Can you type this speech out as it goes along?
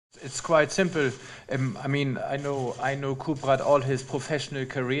it's quite simple. I mean, I know Kubrat all his professional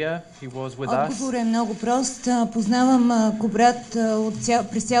career. He was with us. Отговорът е много прост. Познавам Кубрат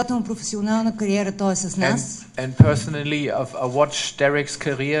през цялата му професионална кариера, той е с нас. And personally, I watched Derek's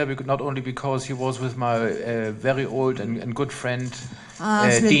career not only because he was with my very old and good friend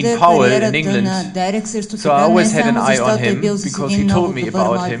Dean Powell in England. So I always had an eye on him because he told me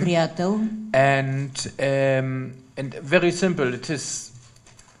about him. And very simple, it is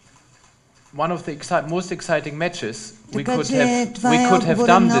one of the most exciting matches we could have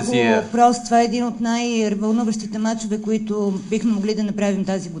done this year. Това е един от най-вълнуващите мачове, които бихме могли да направим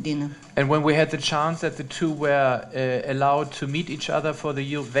тази година. And when we had the chance that the two were allowed to meet each other for the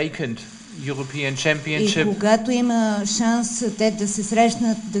vacant European Championship. И когато има шанс те да се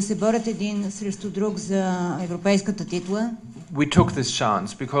срещнат, да се борят един срещу друг за европейската титла. We took this chance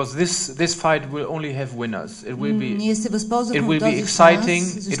because this fight will only have winners. It will be exciting,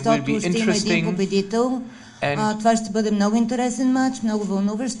 it will be interesting. Това ще бъде много интересен матч, много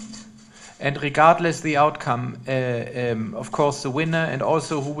вълнуващ. And regardless the outcome, of course the winner and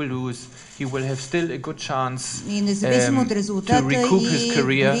also who will lose, he will have still a good chance to recoup his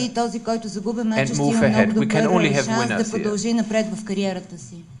career and move ahead. We can only have winners here.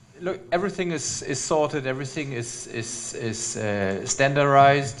 Look, everything is sorted, everything is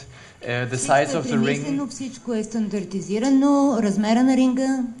standardized. The size of the ring. Всичко е стандартизирано, размера на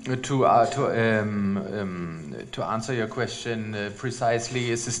ринга. To answer your question precisely,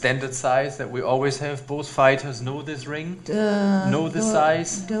 is the standard size that we always have. Both fighters know this ring, know the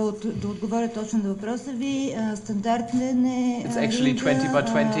size. Да отговоря точно на въпроса ви, стандартен е. It's actually 20 by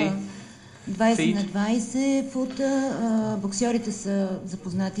 20. 20 на 20 фута, боксерите са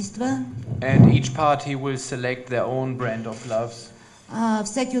запознати с това. And each party will select their own brand of gloves.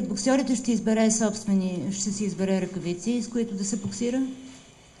 Всеки от боксерите ще си избере ръкавици, с които да се боксира.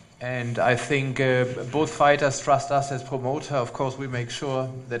 And I think both fighters trust us as promoter. Of course, we make sure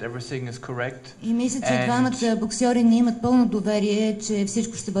that everything is correct. И мисля, че двамата боксери ни имат пълно доверие, че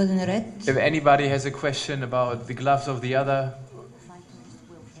всичко ще бъде наред. If anybody has a question about the gloves of the other,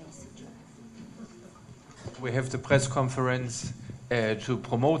 we have the press conference to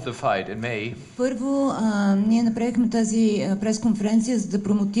promote the fight in May. Първо, ние направихме тази пресконференция, за да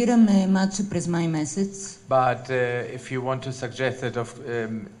промотираме матча през май месец. But if you want to suggest that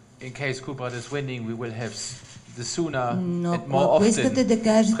in case Kubrat is winning, we will have the sooner and more often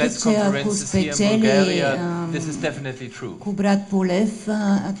press conferences here in Bulgaria. This is definitely true. Кубрат Пулев,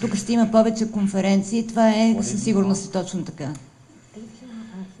 тук ще има повече конференции, това е със сигурност точно така.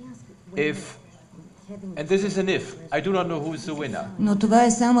 And this is an if. I do not know who is the winner. Но това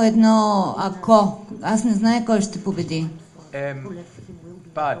е само едно ако. Аз не знае кой ще победи.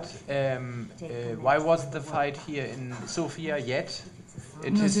 But why wasn't the fight here in Sofia yet?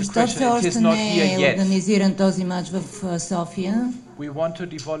 Но защо все още не е организиран този матч в София? We want to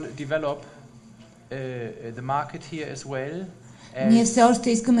develop the market here as well. Ние все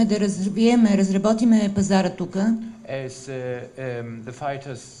още искаме да разработиме пазара тук. As the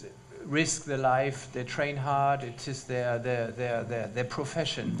fighters risk their life, they train hard, it is their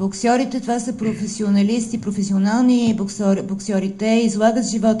profession. Боксерите това са професионалисти, професионални боксери, те излагат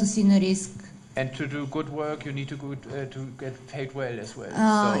живота си на риск. And to do good work, you need to get paid well as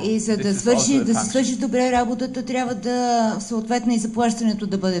well. И за да се свърши добре работата, трябва да съответно и заплащането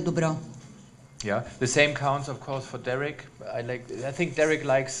да бъде добро. Yeah, the same counts of course for Dерек. I think Dерек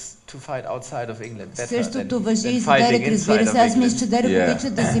likes to fight outside of England better than fighting inside of England. Аз мисля, че Дерек обича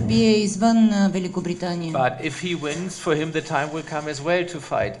да се бие извън Великобритания. But if he wins, for him the time will come as well to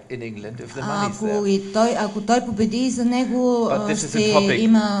fight in England if the money is there. Ако той победи, за него ще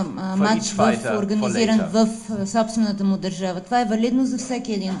има матч организиран в собствената му държава. Това е валидно за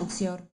всеки един боксер.